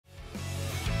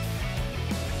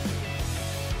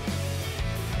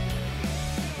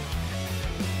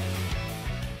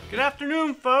Good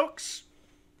afternoon, folks.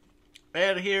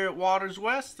 Ed here at Waters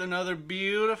West. Another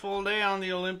beautiful day on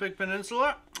the Olympic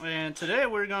Peninsula, and today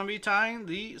we're going to be tying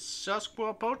the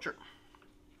Suskwa Poacher.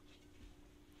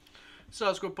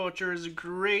 Suskwa Poacher is a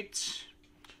great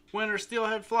winter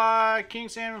steelhead fly, king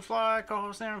salmon fly,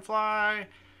 coho salmon fly.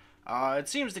 It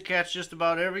seems to catch just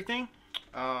about everything.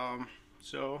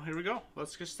 So here we go.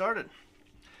 Let's get started.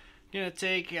 Gonna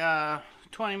take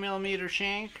 20 millimeter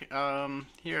shank.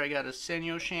 Here I got a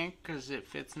Senyo shank because it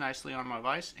fits nicely on my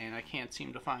vise and I can't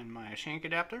seem to find my shank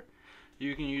adapter.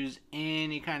 You can use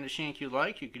any kind of shank you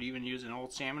like. You could even use an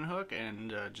old salmon hook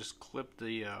and just clip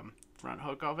the front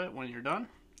hook of it when you're done.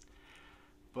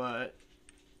 But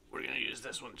we're gonna use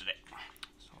this one today.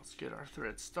 So let's get our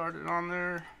thread started on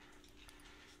there.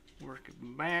 Work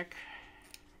it back.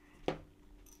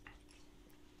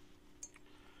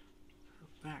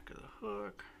 Back of the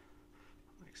hook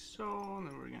like so, and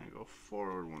then we're going to go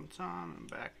forward one time and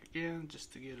back again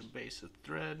just to get a base of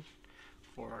thread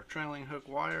for our trailing hook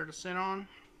wire to sit on.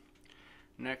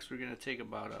 Next we're going to take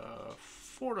about a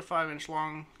 4 to 5 inch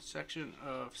long section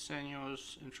of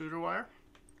Senyo's intruder wire.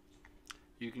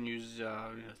 You can use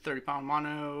 30-pound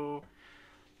mono,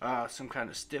 some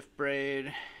kind of stiff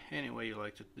braid, any way you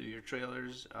like to do your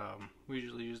trailers. We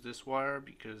usually use this wire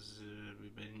because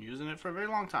we've been using it for a very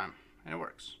long time. And it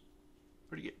works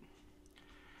pretty good.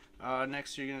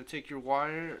 Next you're going to take your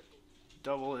wire,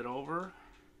 double it over,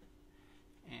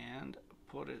 and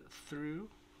put it through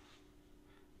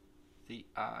the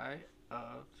eye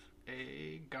of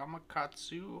a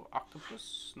Gamakatsu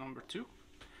octopus number 2.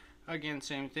 Again,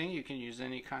 same thing, you can use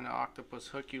any kind of octopus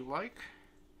hook you like,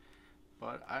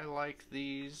 but I like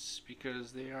these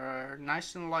because they are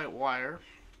nice and light wire,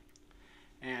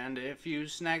 and if you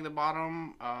snag the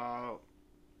bottom,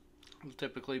 you'll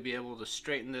typically be able to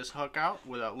straighten this hook out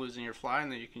without losing your fly,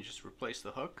 and then you can just replace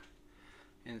the hook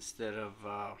instead of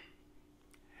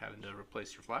having to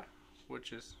replace your fly,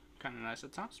 which is kind of nice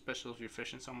at times, especially if you're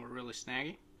fishing somewhere really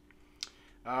snaggy.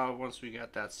 Once we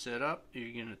got that set up,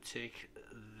 you're going to take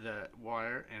that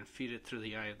wire and feed it through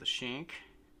the eye of the shank,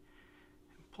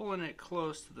 pulling it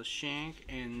close to the shank,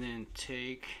 and then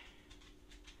take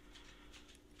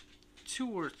 2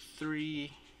 or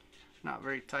 3 not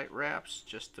very tight wraps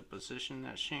just to position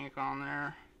that shank on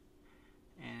there,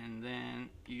 and then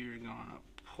you're gonna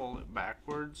pull it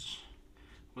backwards.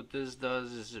 What this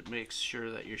does is it makes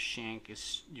sure that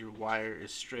your wire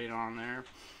is straight on there.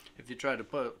 If you try to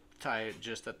tie it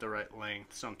just at the right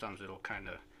length, sometimes it'll kind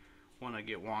of want to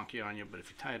get wonky on you, but if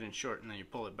you tie it in short and then you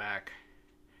pull it back,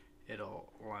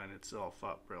 it'll line itself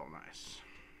up real nice.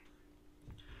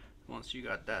 Once you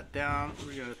got that down,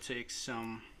 we're gonna take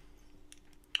some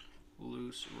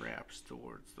loose wraps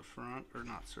towards the front, or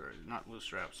not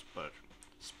loose wraps, but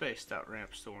spaced out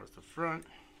wraps towards the front,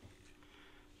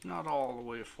 not all the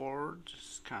way forward,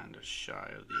 just kind of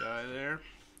shy of the eye there.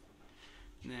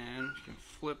 And then you can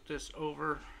flip this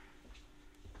over,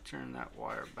 turn that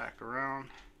wire back around,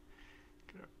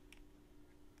 get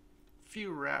a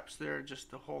few wraps there just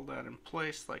to hold that in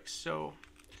place like so,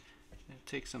 and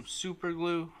take some super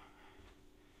glue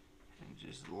and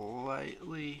just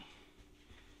lightly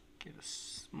get a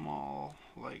small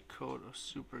light coat of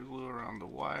super glue around the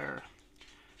wire.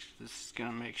 This is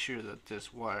going to make sure that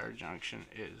this wire junction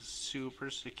is super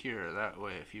secure. That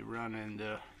way if you run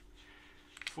into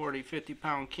 40-50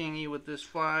 pound kingy with this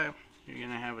fly, you're going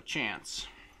to have a chance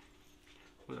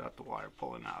without the wire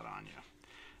pulling out on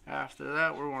you. After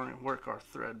that, we're going to work our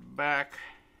thread back,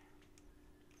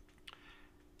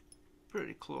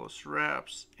 pretty close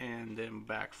wraps, and then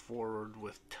back forward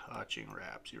with touching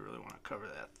wraps. You really want to cover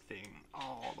that thing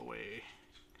all the way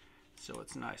so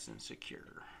it's nice and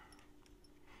secure.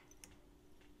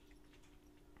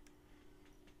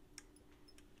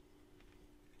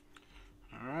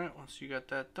 Alright, once you got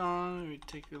that done, you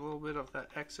take a little bit of that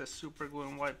excess super glue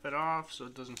and wipe it off so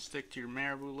it doesn't stick to your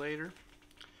marabou later.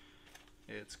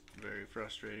 It's very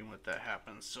frustrating when that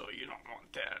happens, so you don't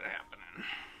want that happening.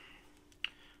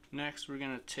 Next, we're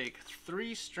going to take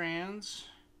 3 strands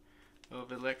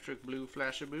of electric blue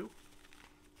flashabou.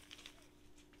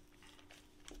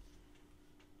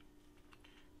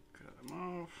 Cut them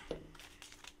off.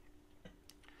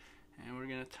 And we're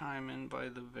going to tie them in by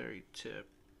the very tip,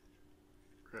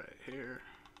 right here.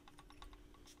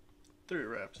 3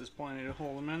 wraps is plenty to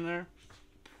hold them in there.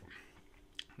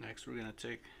 Next, we're going to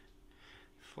take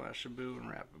flashabou and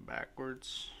wrap it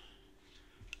backwards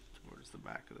towards the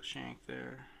back of the shank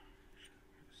there.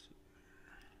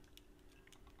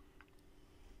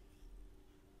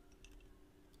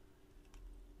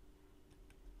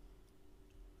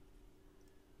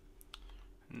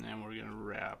 And then we're going to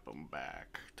wrap them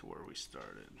back to where we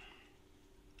started.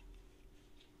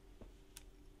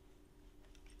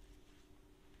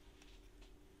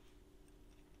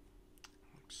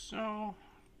 Like so.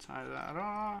 Tie that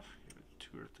off. Give it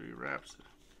 2 or 3 wraps to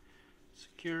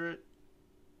secure it.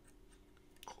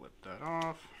 Clip that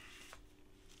off.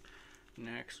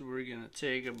 Next, we're going to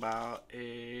take about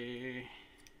a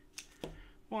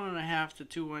 1.5 to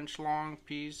 2 inch long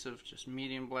piece of just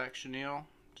medium black chenille.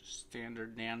 Just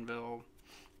standard Danville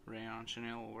rayon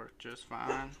chenille will work just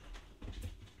fine.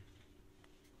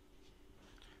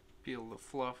 Peel the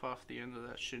fluff off the end of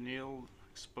that chenille,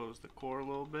 expose the core a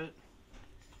little bit.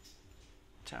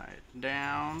 Tie it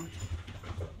down.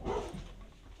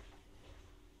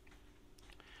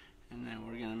 And then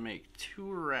we're going to make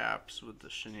 2 wraps with the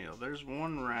chenille. There's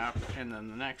 1 wrap, and then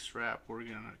the next wrap we're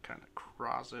going to kind of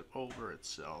cross it over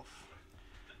itself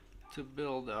to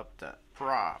build up that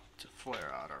prop to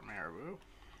flare out our marabou.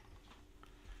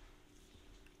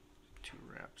 2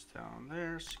 wraps down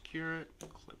there, secure it,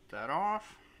 clip that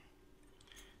off.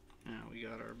 Now we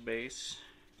got our base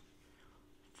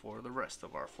for the rest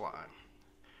of our fly.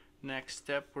 Next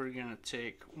step, we're going to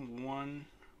take 1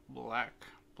 black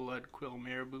blood quill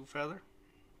marabou feather,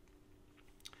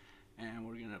 and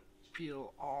we're going to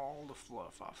peel all the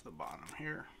fluff off the bottom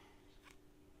here.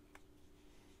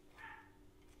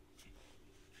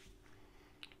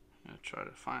 I'm going to try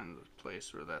to find the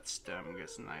place where that stem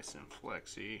gets nice and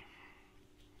flexy.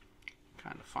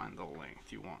 Kind of find the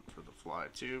length you want for the fly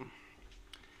too.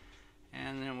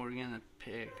 And then we're going to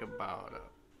pick about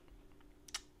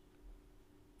a,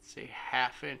 say,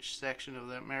 1/2 inch section of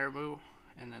that marabou,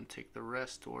 and then take the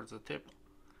rest towards the tip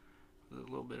with a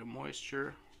little bit of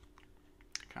moisture.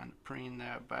 Kind of preen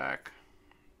that back.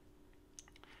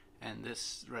 And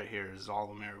this right here is all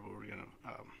the marabou we're going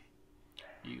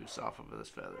to use off of this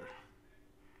feather.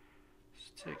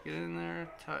 Just take it in there,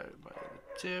 tie it by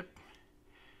the tip,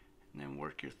 and then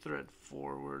work your thread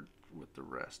forward with the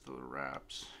rest of the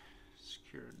wraps.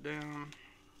 Secure it down.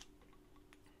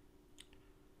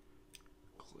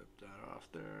 Clip that off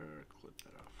there, clip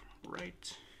that off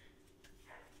right.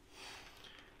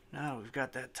 Now we've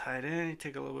got that tied in. You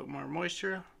take a little bit more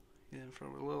moisture, then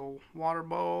from a little water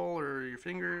bowl or your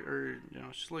finger,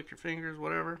 or slick your fingers,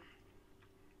 whatever.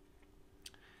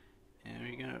 And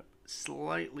you're gonna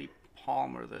slightly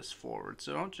palmer this forward.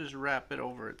 So don't just wrap it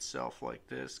over itself like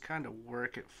this. Kind of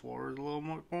work it forward a little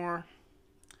bit more.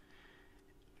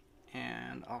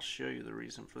 And I'll show you the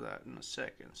reason for that in a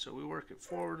second. So we work it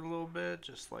forward a little bit,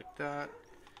 just like that.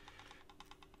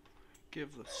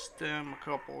 Give the stem a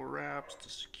couple of wraps to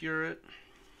secure it.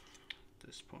 At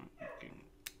this point, you can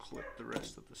clip the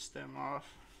rest of the stem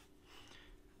off.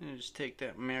 And just take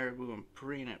that marabou and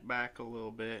preen it back a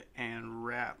little bit and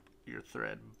wrap your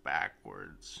thread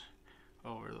backwards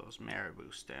over those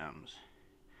marabou stems.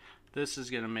 This is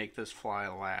going to make this fly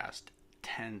last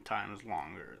 10 times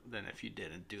longer than if you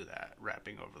didn't do that,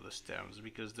 wrapping over the stems,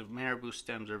 because the marabou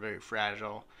stems are very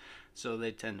fragile, so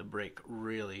they tend to break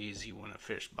really easy when a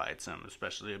fish bites them,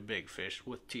 especially a big fish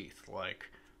with teeth like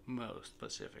most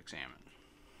Pacific salmon.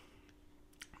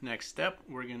 Next step,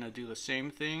 we're going to do the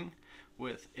same thing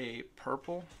with a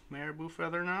purple marabou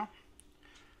feather now.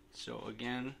 So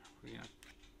again, we're going to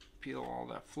peel all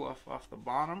that fluff off the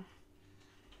bottom.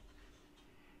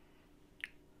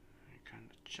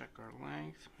 Check our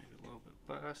length, maybe a little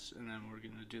bit less, and then we're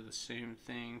going to do the same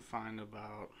thing. Find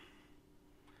about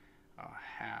a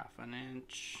 1/2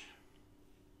 inch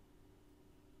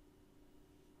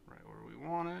right where we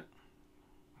want it,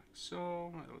 like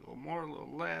so. A little more, a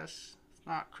little less, it's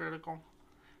not critical.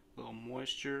 A little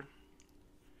moisture.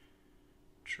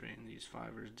 Train these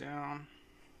fibers down,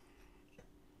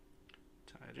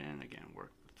 tie it in again,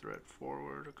 work the thread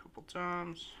forward a couple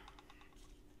times.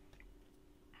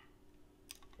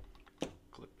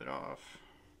 Clip it off.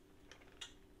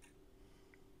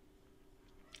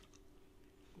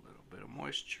 A little bit of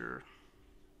moisture.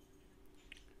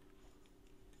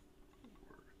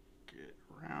 Work it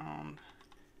around.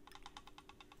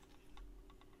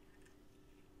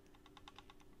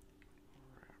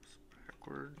 Wraps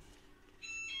backward.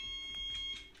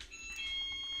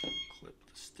 Clip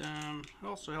the stem. It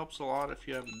also helps a lot if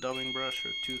you have a dubbing brush or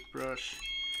a toothbrush.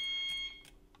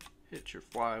 Hit your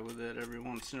fly with it every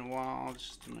once in a while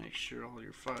just to make sure all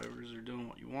your fibers are doing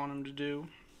what you want them to do.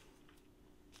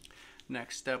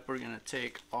 Next step, we're going to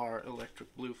take our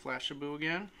electric blue flashabou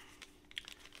again,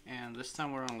 and this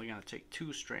time we're only going to take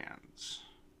 2 strands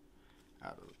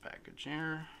out of the package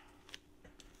here.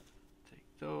 Take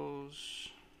those,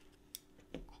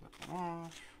 clip them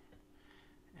off,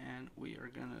 and we are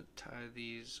going to tie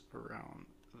these around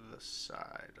the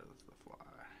side of the fly.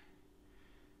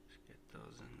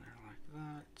 those in there like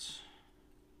that.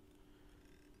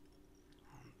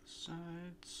 On the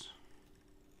sides.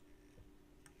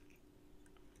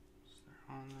 So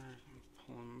they're on there, you can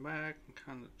pull them back and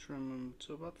kind of trim them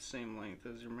to about the same length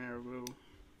as your marabou.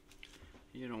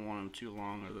 You don't want them too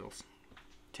long or they'll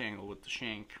tangle with the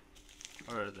shank,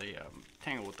 or they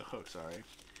tangle with the hook, sorry,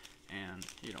 and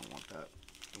you don't want that.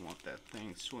 You want that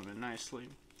thing swimming nicely.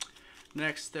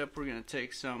 Next step, we're going to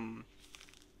take some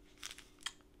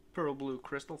pearl blue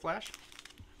crystal flash.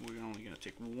 We're only going to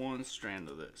take one strand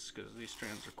of this because these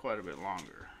strands are quite a bit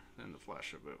longer than the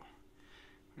flash of blue.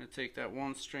 I'm going to take that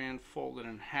one strand, fold it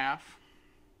in half,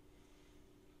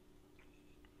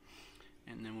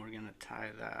 and then we're going to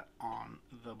tie that on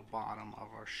the bottom of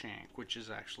our shank, which is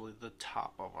actually the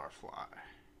top of our fly.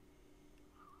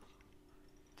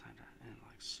 Tie that in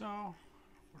like so.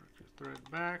 Work your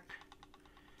thread back,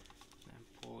 then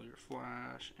pull your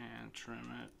flash and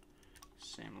trim it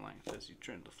same length as you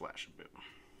trimmed the flash a bit.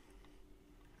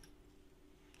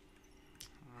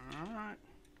 Alright.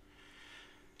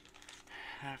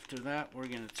 After that, we're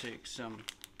going to take some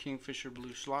kingfisher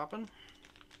blue slopping.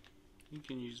 You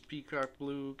can use peacock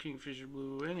blue, kingfisher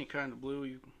blue, any kind of blue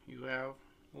you have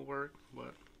will work,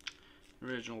 but the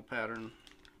original pattern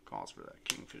calls for that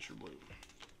kingfisher blue.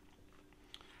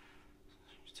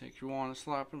 Take your wand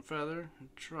slopping feather and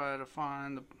try to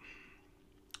find the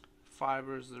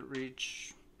fibers that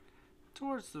reach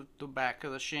towards the back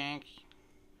of the shank.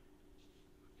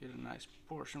 Get a nice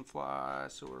proportion fly,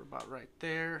 so we're about right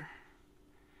there.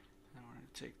 And we're going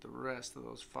to take the rest of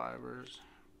those fibers,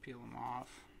 peel them off.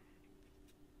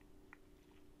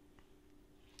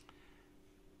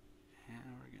 And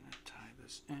we're going to tie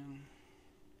this in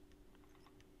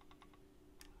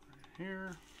right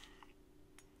here.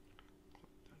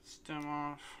 Stem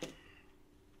off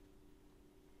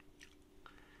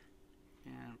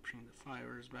and bring the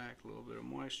fibers back, a little bit of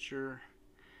moisture,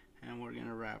 and we're going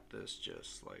to wrap this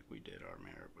just like we did our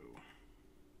marabou.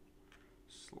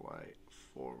 Slight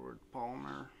forward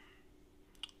palmer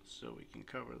so we can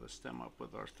cover the stem up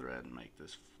with our thread and make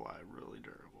this fly really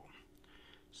durable.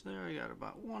 So there I got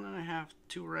about 1.5 to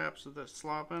 2 wraps of that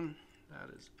slopping.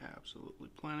 That is absolutely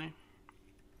plenty.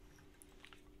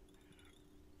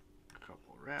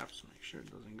 Wraps, make sure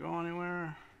it doesn't go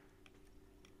anywhere.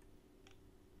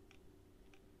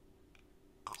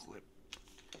 Clip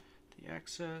the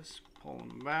excess, pull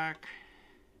them back,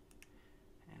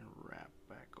 and wrap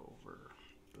back over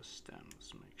the stems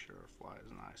to make sure our fly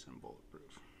is nice and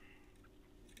bulletproof.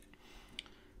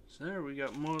 So there, we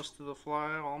got most of the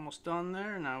fly almost done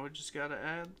there. Now we just got to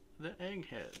add the egg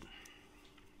head.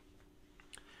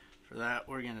 For that,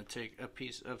 we're going to take a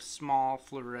piece of small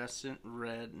fluorescent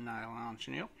red nylon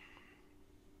chenille.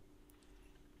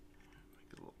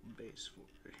 Make a little base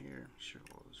for it here. Make sure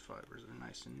all those fibers are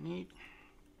nice and neat.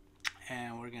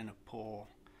 And we're going to pull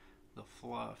the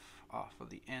fluff off of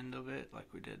the end of it like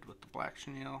we did with the black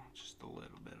chenille. Just a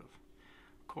little bit of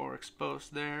core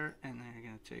exposed there. And then you're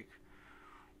going to take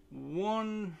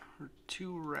 1 or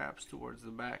 2 wraps towards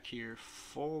the back here.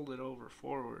 Fold it over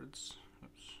forwards.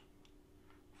 Oops.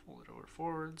 Fold it over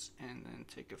forwards, and then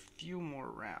take a few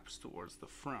more wraps towards the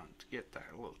front to get that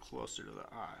a little closer to the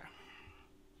eye.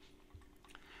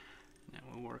 And then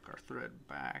we'll work our thread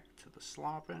back to the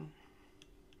slopping.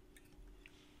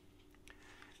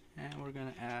 And we're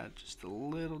going to add just a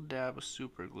little dab of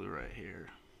super glue right here.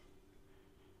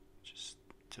 Just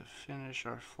to finish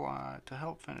our fly, to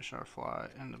help finish our fly,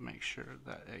 and to make sure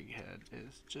that egg head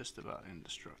is just about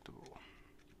indestructible.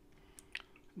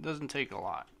 It doesn't take a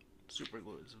lot. Super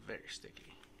glue is very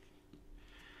sticky.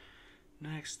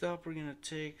 Next up, we're going to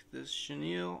take this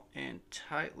chenille and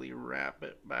tightly wrap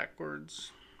it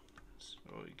backwards so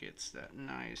it gets that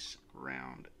nice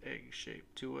round egg shape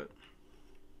to it,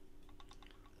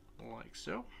 like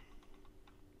so.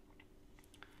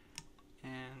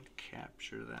 And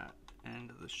capture that end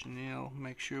of the chenille.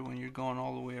 Make sure when you're going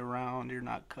all the way around, you're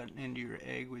not cutting into your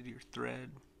egg with your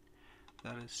thread.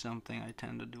 That is something I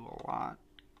tend to do a lot.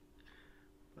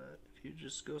 But if you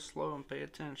just go slow and pay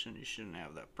attention, you shouldn't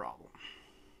have that problem.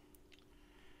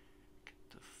 Get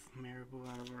the marabou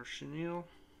out of our chenille.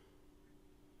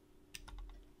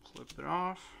 Clip it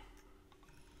off.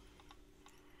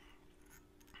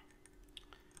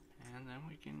 And then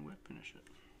we can whip finish it.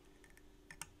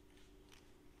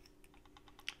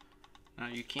 Now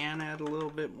you can add a little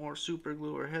bit more super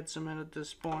glue or head cement at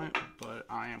this point, but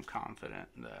I am confident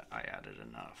that I added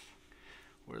enough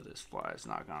where this fly is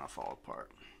not going to fall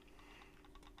apart.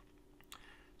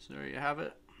 So there you have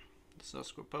it, the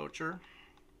Suskwa Poacher,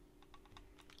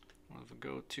 one of the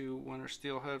go-to winter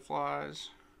steelhead flies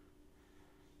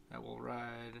that will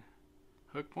ride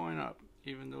hook point up,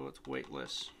 even though it's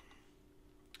weightless,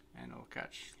 and it'll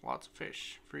catch lots of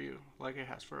fish for you like it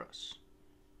has for us.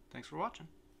 Thanks for watching.